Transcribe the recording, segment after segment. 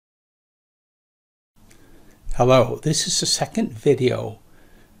Hello, this is the second video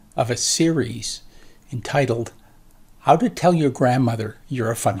of a series entitled How to Tell Your Grandmother You're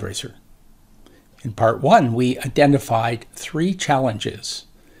a Fundraiser. In part one, we identified 3 challenges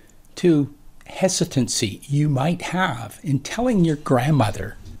to hesitancy you might have in telling your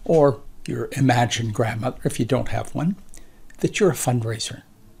grandmother, or your imagined grandmother if you don't have one, that you're a fundraiser.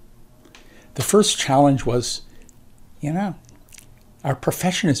 The first challenge was, our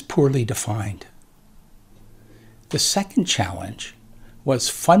profession is poorly defined. The second challenge was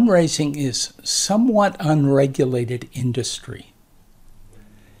fundraising is somewhat unregulated industry.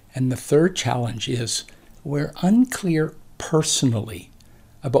 And the third challenge is we're unclear personally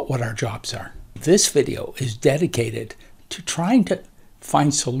about what our jobs are. This video is dedicated to trying to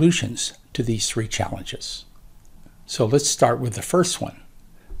find solutions to these 3 challenges. So let's start with the first one.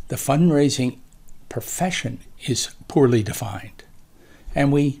 The fundraising profession is poorly defined.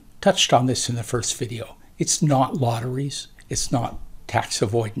 And we touched on this in the first video. It's not lotteries. It's not tax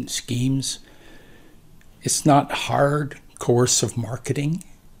avoidance schemes. It's not hard, coercive marketing.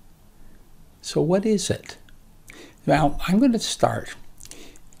 So what is it? Well, I'm going to start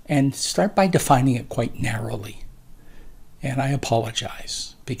by defining it quite narrowly. And I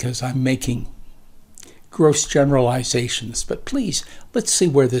apologize because I'm making gross generalizations. But please, let's see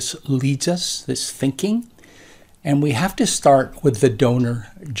where this leads us, this thinking. And we have to start with the donor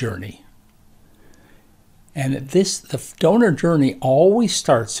journey. And the donor journey always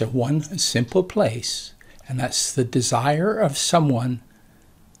starts at one simple place, and that's the desire of someone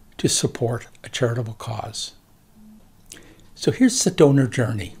to support a charitable cause. So here's the donor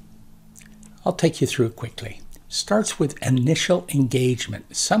journey. I'll take you through it quickly. Starts with initial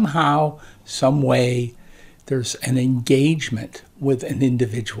engagement. Somehow, some way, there's an engagement with an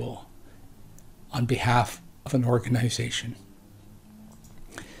individual on behalf of an organization.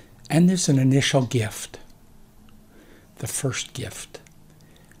 And there's an initial gift. The first gift.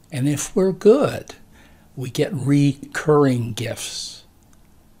 And if we're good, we get recurring gifts.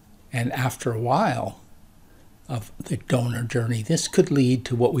 And after a while of the donor journey, this could lead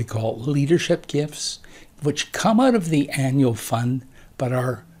to what we call leadership gifts, which come out of the annual fund, but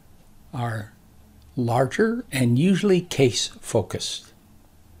are larger and usually case focused.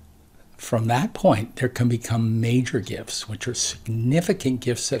 From that point, there can become major gifts, which are significant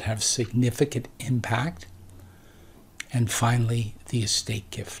gifts that have significant impact. And finally, the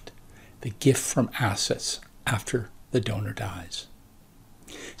estate gift, the gift from assets after the donor dies.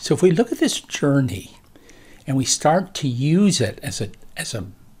 So if we look at this journey and we start to use it as a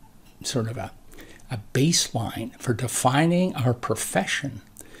sort of a baseline for defining our profession,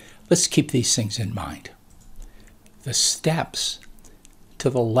 let's keep these things in mind. The steps to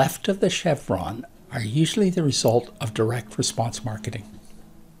the left of the chevron are usually the result of direct response marketing,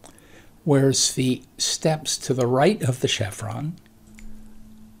 whereas the steps to the right of the chevron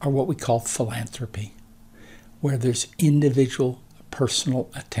are what we call philanthropy, where there's individual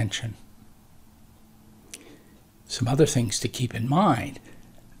personal attention. Some other things to keep in mind.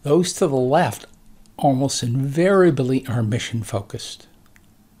 Those to the left almost invariably are mission focused.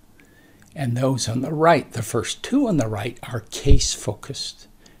 And those on the right, the first 2 on the right, are case focused.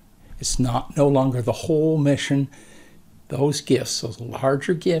 It's no longer the whole mission. Those gifts, those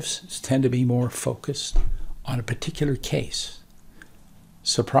larger gifts, tend to be more focused on a particular case.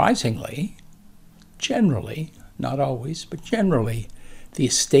 Surprisingly, generally, not always, but generally, the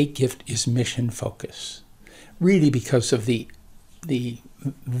estate gift is mission focused, really because of the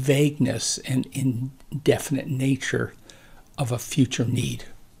vagueness and indefinite nature of a future need.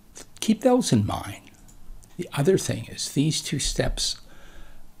 Keep those in mind. The other thing is these 2 steps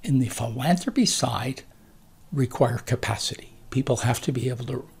in the philanthropy side require capacity. People have to be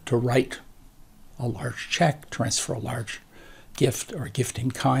able to write a large check, transfer a large gift or gift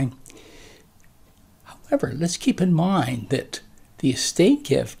in kind. However, let's keep in mind that the estate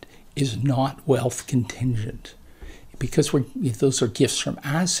gift is not wealth contingent because those are gifts from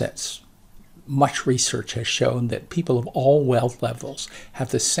assets. Much research has shown that people of all wealth levels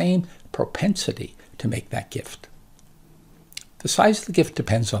have the same propensity to make that gift. The size of the gift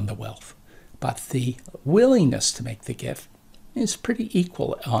depends on the wealth, but the willingness to make the gift is pretty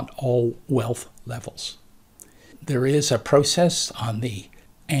equal on all wealth levels. There is a process on the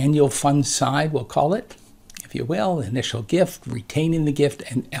annual fund side, we'll call it, if you will, initial gift, retaining the gift,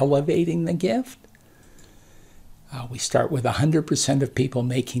 and elevating the gift. We start with 100% of people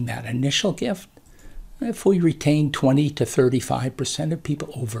making that initial gift. If we retain 20 to 35% of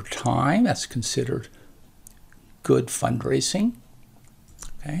people over time, that's considered good fundraising.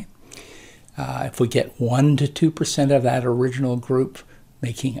 Okay. If we get 1 to 2% of that original group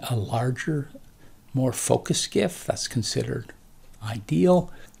making a larger more focused gift, that's considered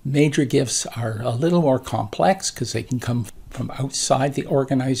ideal. Major gifts are a little more complex because they can come from outside the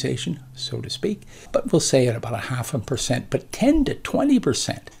organization, so to speak. But we'll say at about 0.5%, but 10 to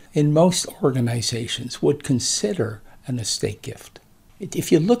 20% in most organizations would consider an estate gift.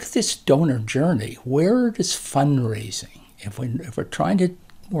 If you look at this donor journey, where does fundraising, if we're trying to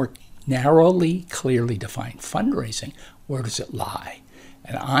more narrowly, clearly define fundraising, where does it lie?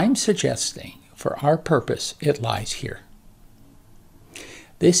 And I'm suggesting, for our purpose, it lies here.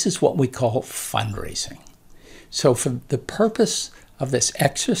 This is what we call fundraising. So for the purpose of this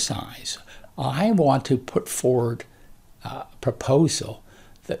exercise, I want to put forward a proposal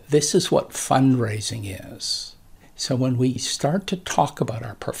that this is what fundraising is. So when we start to talk about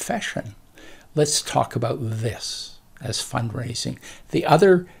our profession, let's talk about this as fundraising. The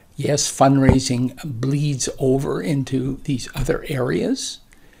other, yes, fundraising bleeds over into these other areas,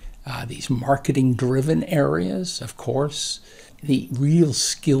 these marketing-driven areas, of course. The real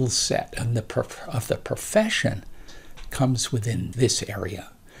skill set of the profession comes within this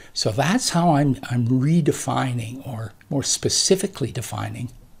area. So that's how I'm redefining, or more specifically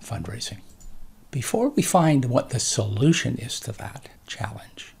defining, fundraising. Before we find what the solution is to that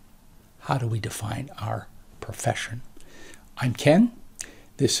challenge, how do we define our profession? I'm Ken.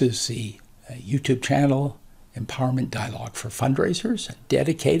 This is the YouTube channel Empowerment Dialogue for Fundraisers,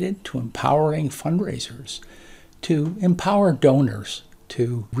 dedicated to empowering fundraisers to empower donors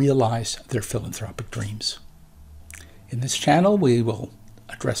to realize their philanthropic dreams. In this channel, we will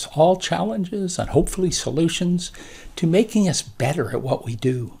address all challenges and hopefully solutions to making us better at what we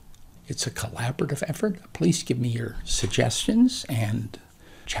do. It's a collaborative effort. Please give me your suggestions and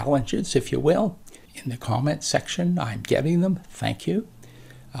challenges, if you will, in the comment section. I'm getting them. Thank you.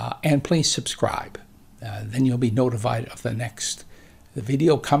 And please subscribe. Then you'll be notified of the next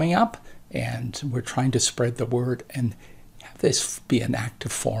video coming up. And we're trying to spread the word and have this be an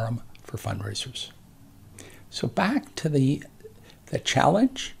active forum for fundraisers. So back to the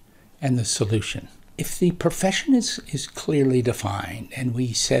challenge and the solution. If the profession is clearly defined, and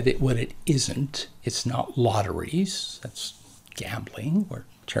we said what it isn't, it's not lotteries, that's gambling, where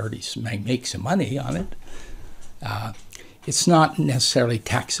charities may make some money on it. It's not necessarily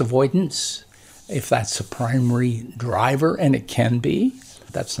tax avoidance, if that's a primary driver, and it can be.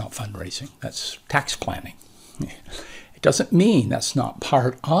 That's not fundraising, that's tax planning. It doesn't mean that's not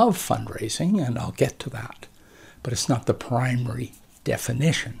part of fundraising, and I'll get to that, but it's not the primary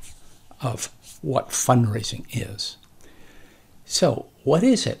definition of what fundraising is. So what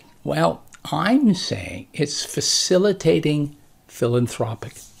is it? Well, I'm saying it's facilitating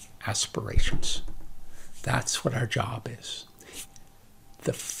philanthropic aspirations. That's what our job is.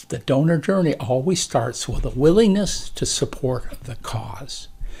 The donor journey always starts with a willingness to support the cause.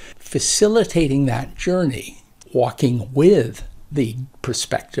 Facilitating that journey, walking with the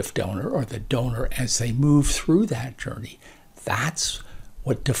prospective donor or the donor as they move through that journey, that's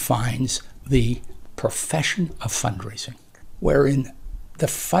what defines the profession of fundraising, wherein the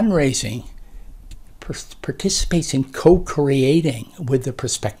fundraising participates in co-creating with the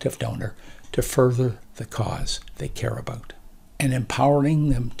prospective donor to further the cause they care about, and empowering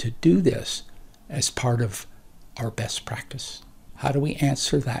them to do this as part of our best practice. How do we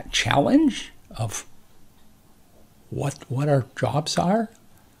answer that challenge of what our jobs are,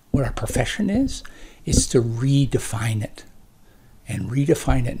 what our profession is? It's to redefine it, and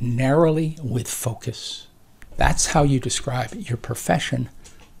redefine it narrowly with focus. That's how you describe your profession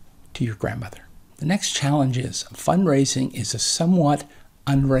to your grandmother. The next challenge is fundraising is a somewhat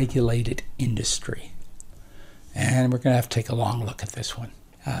unregulated industry. And we're going to have to take a long look at this one.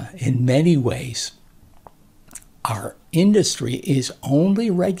 In many ways, our industry is only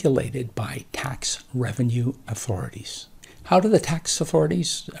regulated by tax revenue authorities. How do the tax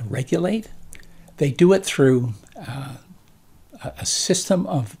authorities regulate? They do it through a system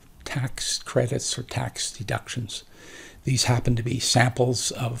of tax credits or tax deductions. These happen to be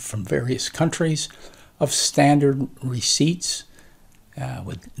samples from various countries of standard receipts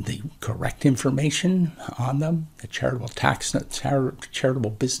with the correct information on them, the charitable tax,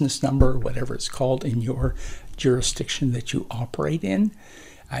 charitable business number, whatever it's called in your jurisdiction that you operate in.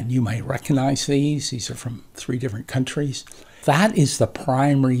 And you might recognize these. These are from 3 different countries. That is the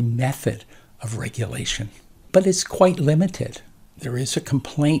primary method of regulation, but it's quite limited. There is a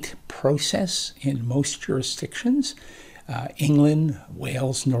complaint process in most jurisdictions. England,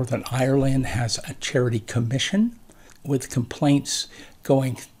 Wales, Northern Ireland has a charity commission with complaints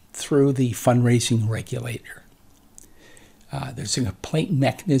going through the fundraising regulator. There's a complaint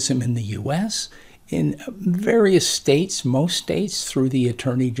mechanism in the U.S., in various states, most states, through the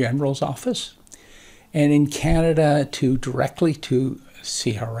Attorney General's office. And in Canada, directly to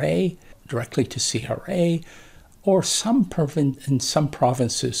CRA, or in some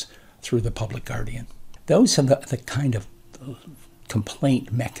provinces through the public guardian. Those are the kind of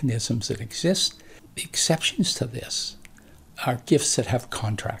complaint mechanisms that exist. The exceptions to this are gifts that have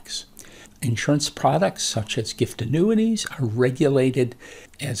contracts. Insurance products such as gift annuities are regulated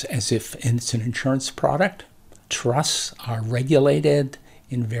as if it's an insurance product. Trusts are regulated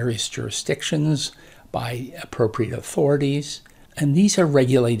in various jurisdictions by appropriate authorities, and these are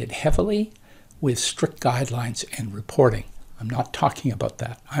regulated heavily with strict guidelines and reporting. I'm not talking about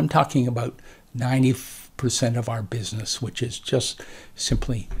that. I'm talking about 90% of our business, which is just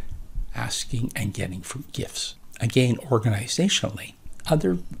simply asking and getting for gifts. Again, organizationally,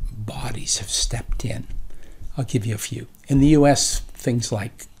 other bodies have stepped in. I'll give you a few. In the US, things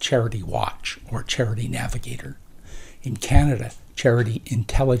like Charity Watch or Charity Navigator. In Canada, Charity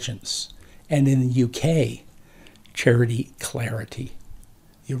Intelligence. And in the UK, Charity Clarity.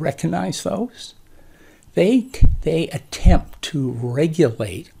 You recognize those? They attempt to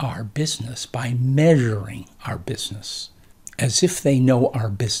regulate our business by measuring our business as if they know our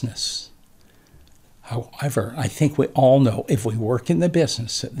business. However, I think we all know, if we work in the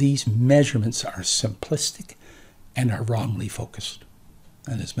business, that these measurements are simplistic and are wrongly focused.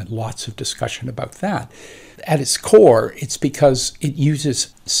 And there's been lots of discussion about that. At its core, it's because it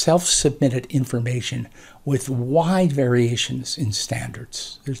uses self-submitted information with wide variations in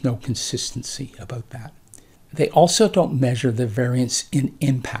standards. There's no consistency about that. They also don't measure the variance in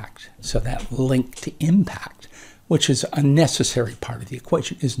impact. So that link to impact, which is a necessary part of the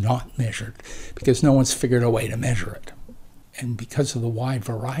equation, is not measured because no one's figured a way to measure it. And because of the wide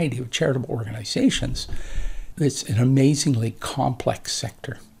variety of charitable organizations, it's an amazingly complex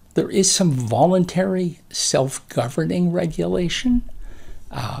sector. There is some voluntary self-governing regulation.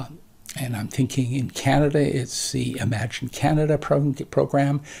 And I'm thinking in Canada, it's the Imagine Canada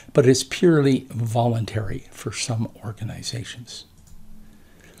program, but it's purely voluntary for some organizations.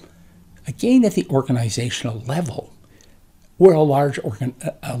 Again, at the organizational level, we're a large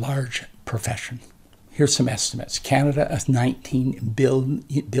profession. Here's some estimates. Canada, a $19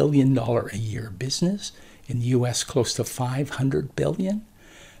 billion a year business. In the US, close to $500 billion.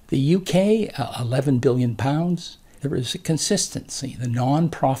 The UK, 11 billion pounds. There is a consistency. The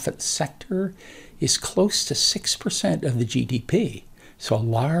non-profit sector is close to 6% of the GDP. So a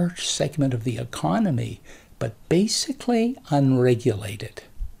large segment of the economy, but basically unregulated.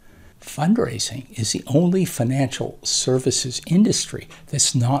 Fundraising is the only financial services industry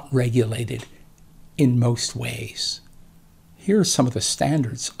that's not regulated in most ways. Here are some of the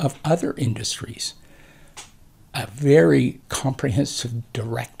standards of other industries. A very comprehensive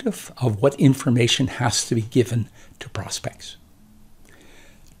directive of what information has to be given to prospects.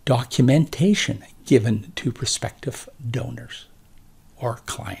 Documentation given to prospective donors or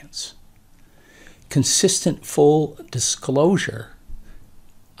clients. Consistent full disclosure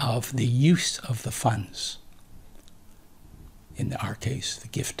of the use of the funds. In our case, the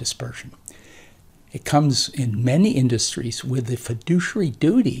gift dispersion. It comes in many industries with the fiduciary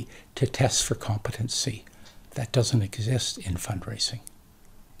duty to test for competency. That doesn't exist in fundraising.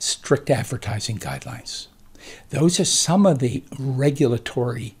 Strict advertising guidelines. Those are some of the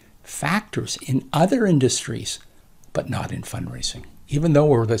regulatory factors in other industries, but not in fundraising, even though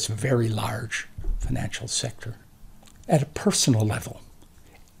we're this very large financial sector. At a personal level,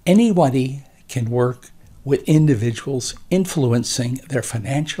 anybody can work with individuals influencing their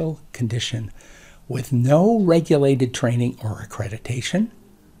financial condition with no regulated training or accreditation.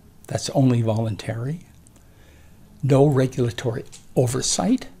 That's only voluntary. No regulatory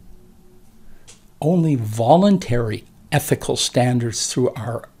oversight, only voluntary ethical standards through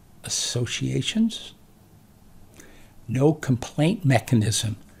our associations, no complaint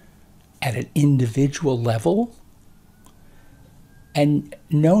mechanism at an individual level, and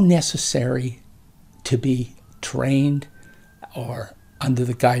no necessary to be trained or under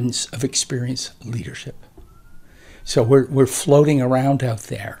the guidance of experienced leadership. So we're floating around out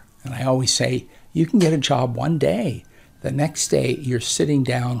there, and I always say, you can get a job one day. The next day, you're sitting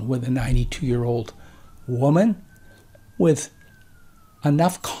down with a 92-year-old woman with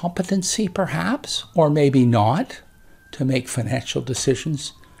enough competency, perhaps, or maybe not, to make financial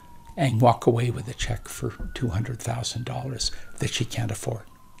decisions and walk away with a check for $200,000 that she can't afford.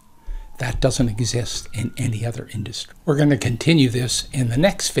 That doesn't exist in any other industry. We're going to continue this in the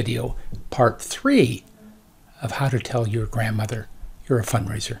next video, part 3 of how to tell your grandmother you're a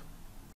fundraiser.